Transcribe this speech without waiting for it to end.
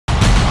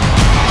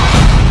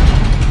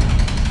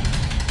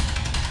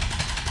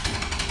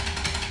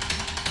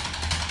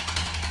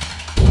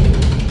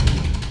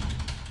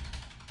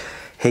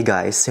Hey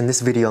guys, in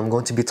this video I'm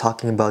going to be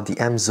talking about the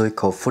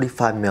M.Zuiko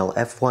 45mm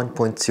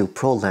f1.2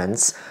 Pro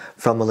lens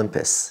from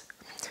Olympus.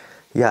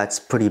 Yeah, it's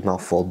pretty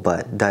mouthful,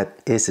 but that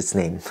is its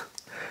name.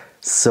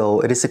 So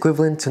it is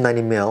equivalent to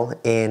 90mm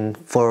in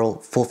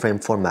full frame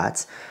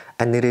format,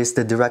 and it is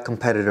the direct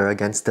competitor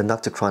against the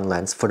Nocticron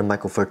lens for the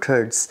Micro Four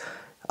Thirds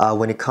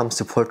when it comes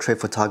to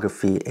portrait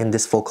photography in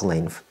this focal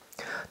length.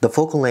 The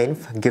focal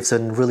length gives a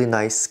really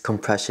nice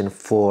compression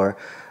for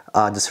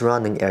the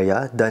surrounding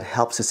area that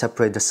helps to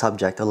separate the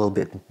subject a little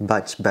bit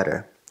much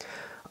better.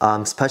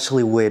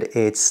 Especially with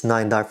its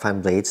 9 dark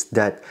fine blades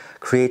that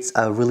creates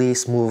a really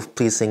smooth,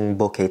 pleasing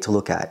bokeh to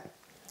look at.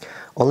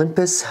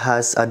 Olympus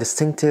has a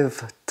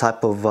distinctive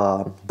type of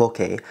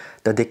bokeh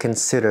that they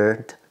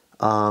considered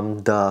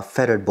the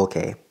feathered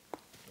bokeh.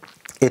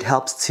 It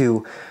helps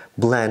to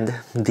blend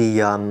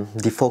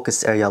the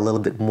focus area a little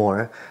bit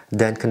more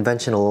than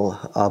conventional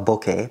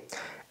bokeh,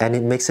 and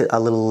it makes it a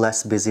little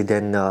less busy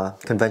than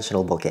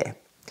conventional bokeh.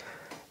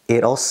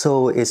 It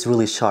also is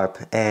really sharp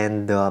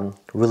and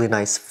really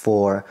nice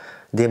for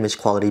the image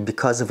quality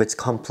because of its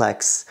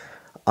complex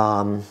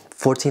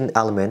 14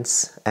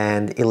 elements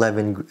and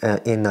 11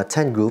 in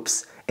 10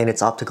 groups in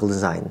its optical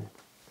design,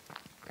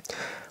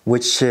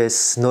 which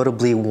is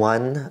notably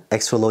 1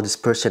 extra low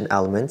dispersion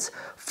element,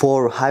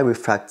 4 high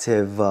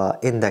refractive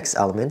index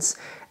elements,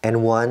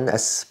 and 1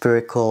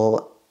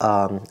 spherical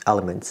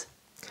element.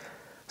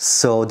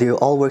 So they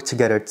all work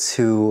together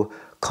to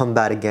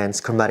combat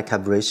against chromatic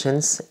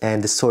aberrations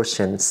and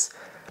distortions,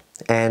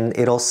 and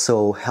it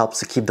also helps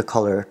to keep the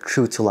color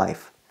true to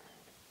life.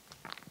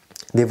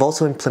 They've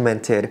also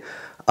implemented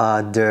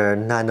their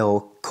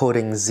nano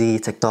coating Z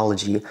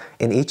technology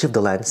in each of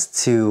the lens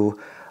to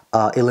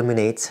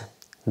eliminate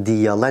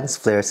the lens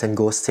flares and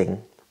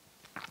ghosting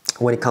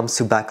when it comes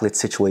to backlit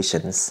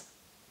situations.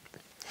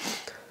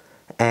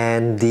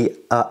 And the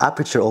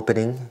aperture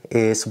opening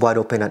is wide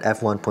open at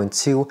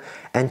f1.2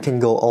 and can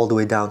go all the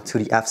way down to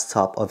the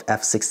f-stop of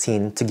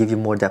f16 to give you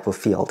more depth of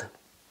field.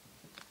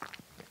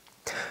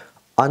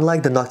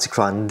 Unlike the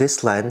Nocticron,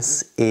 this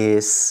lens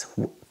is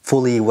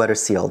fully weather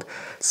sealed,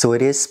 so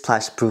it is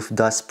splash proof,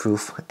 dust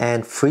proof,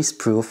 and freeze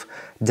proof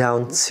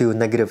down to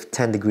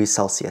 -10 degrees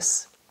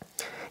Celsius.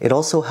 It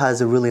also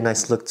has a really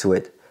nice look to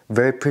it,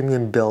 very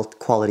premium build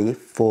quality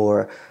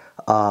for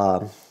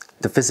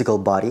the physical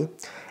body.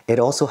 It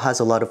also has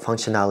a lot of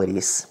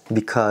functionalities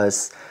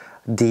because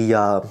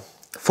the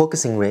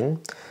focusing ring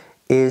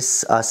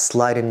is a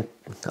slide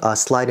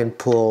and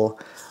pull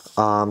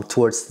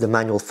towards the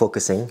manual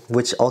focusing,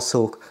 which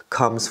also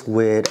comes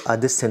with a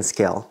distance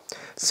scale,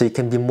 so you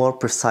can be more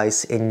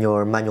precise in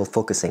your manual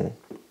focusing.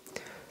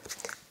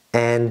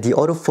 And the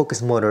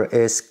autofocus motor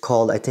is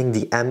called, I think,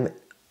 the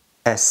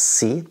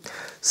MSC,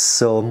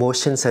 so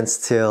motion and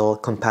still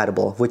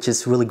compatible, which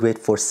is really great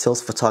for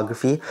stills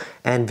photography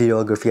and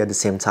videography at the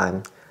same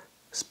time.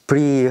 It's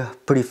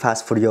pretty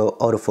fast for your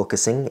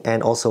autofocusing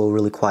and also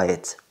really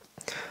quiet.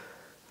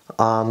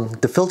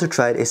 The filter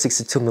thread is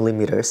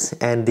 62mm,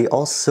 and they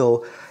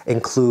also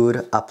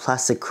include a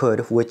plastic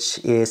hood, which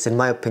is, in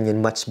my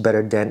opinion, much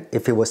better than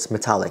if it was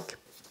metallic.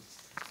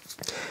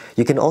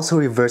 You can also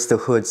reverse the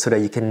hood so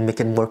that you can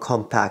make it more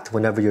compact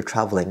whenever you're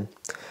traveling,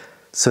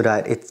 so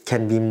that it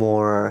can be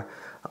more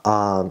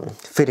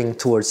fitting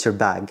towards your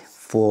bag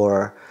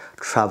for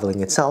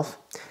traveling itself.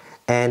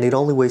 And it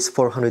only weighs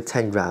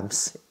 410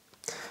 grams.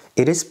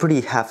 It is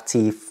pretty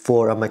hefty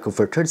for a Micro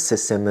Four Thirds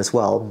system as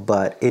well,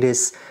 but it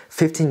is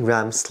 15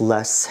 grams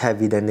less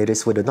heavy than it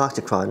is with a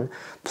Nocticron.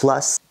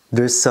 Plus,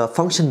 there's a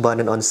function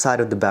button on the side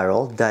of the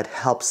barrel that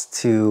helps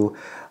to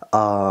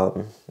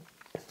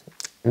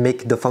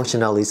make the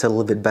functionalities a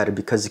little bit better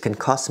because you can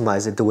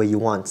customize it the way you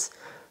want.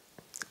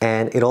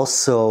 And it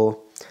also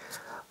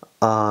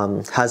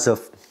has a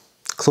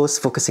close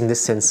focusing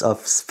distance of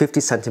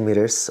 50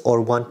 centimeters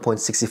or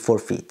 1.64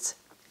 feet.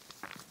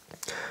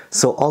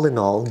 So all in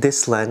all,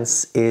 this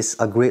lens is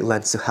a great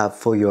lens to have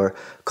for your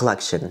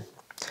collection.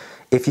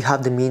 If you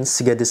have the means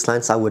to get this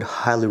lens, I would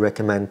highly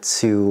recommend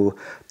to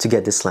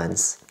get this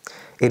lens.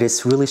 It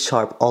is really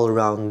sharp all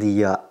around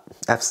the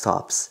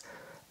f-stops,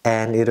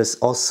 and it is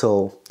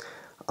also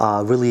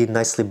really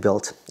nicely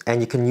built,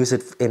 and you can use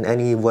it in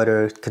any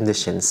weather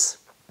conditions.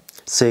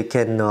 So you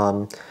can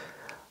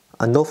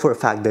know for a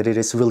fact that it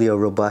is really a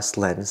robust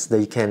lens that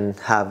you can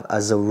have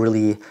as a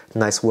really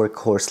nice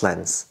workhorse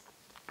lens.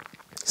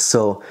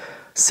 So,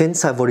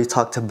 since I've already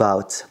talked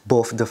about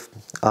both the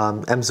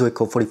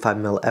M.Zuiko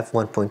 45mm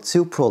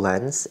f1.2 Pro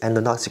lens and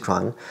the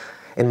Nocticron,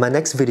 in my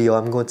next video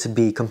I'm going to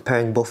be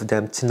comparing both of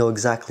them to know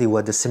exactly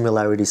what the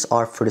similarities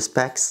are for the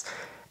specs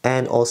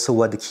and also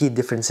what the key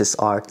differences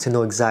are to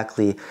know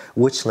exactly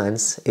which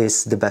lens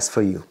is the best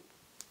for you.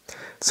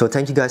 So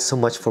thank you guys so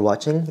much for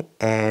watching,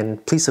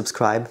 and please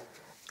subscribe,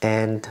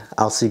 and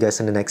I'll see you guys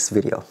in the next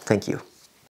video. Thank you.